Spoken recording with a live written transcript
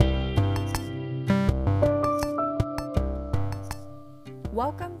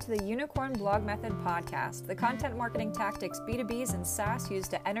Welcome to the Unicorn Blog Method podcast, the content marketing tactics B2Bs and SaaS use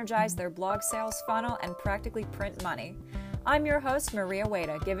to energize their blog sales funnel and practically print money. I'm your host, Maria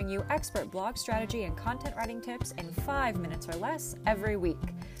Wada, giving you expert blog strategy and content writing tips in 5 minutes or less every week.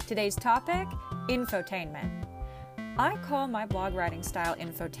 Today's topic, infotainment. I call my blog writing style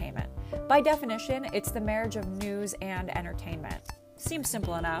infotainment. By definition, it's the marriage of news and entertainment. Seems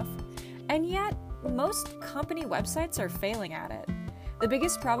simple enough. And yet, most company websites are failing at it. The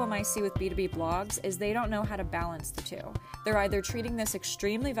biggest problem I see with B2B blogs is they don't know how to balance the two. They're either treating this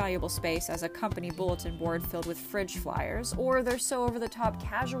extremely valuable space as a company bulletin board filled with fridge flyers, or they're so over-the-top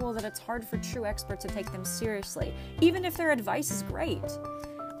casual that it's hard for true experts to take them seriously, even if their advice is great.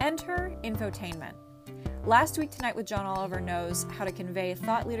 Enter infotainment. Last Week Tonight with John Oliver knows how to convey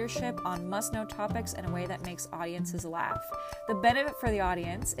thought leadership on must-know topics in a way that makes audiences laugh. The benefit for the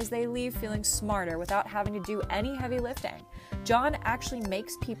audience is they leave feeling smarter without having to do any heavy lifting. John actually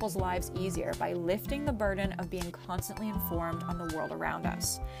makes people's lives easier by lifting the burden of being constantly informed on the world around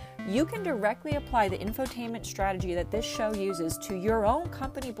us. You can directly apply the infotainment strategy that this show uses to your own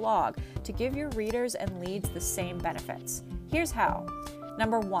company blog to give your readers and leads the same benefits. Here's how.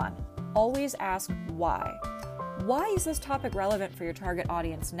 Number 1. Always ask why. Why is this topic relevant for your target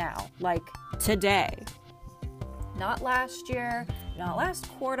audience now? Like today. Not last year, not last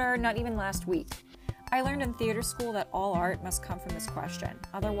quarter, not even last week. I learned in theater school that all art must come from this question.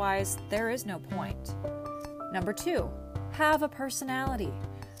 Otherwise, there is no point. Number 2, have a personality.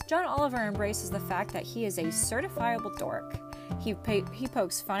 John Oliver embraces the fact that he is a certifiable dork. He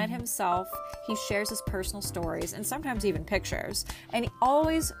pokes fun at himself, he shares his personal stories, and sometimes even pictures, and he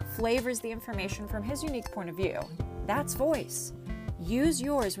always flavors the information from his unique point of view. That's voice. Use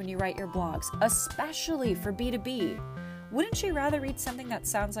yours when you write your blogs, especially for B2B. Wouldn't you rather read something that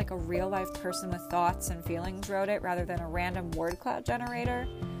sounds like a real-life person with thoughts and feelings wrote it rather than a random word cloud generator?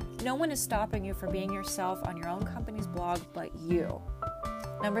 No one is stopping you from being yourself on your own company's blog but you.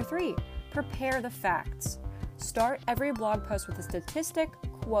 Number 3, prepare the facts. Start every blog post with a statistic,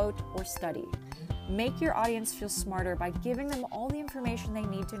 quote, or study. Make your audience feel smarter by giving them all the information they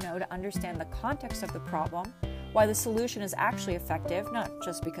need to know to understand the context of the problem, why the solution is actually effective, not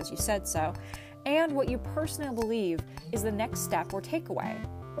just because you said so, and what you personally believe is the next step or takeaway.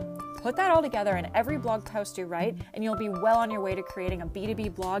 Put that all together in every blog post you write, and you'll be well on your way to creating a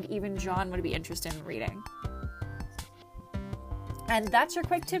B2B blog even John would be interested in reading. And that's your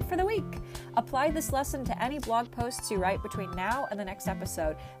quick tip for the week. Apply this lesson to any blog posts you write between now and the next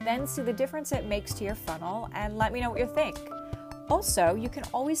episode. Then see the difference it makes to your funnel and let me know what you think. Also, you can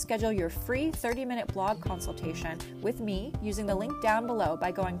always schedule your free 30-minute blog consultation with me using the link down below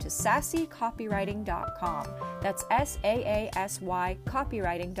by going to sassycopywriting.com. That's SAASY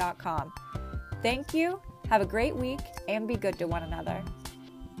copywriting.com. Thank you, have a great week, and be good to one another.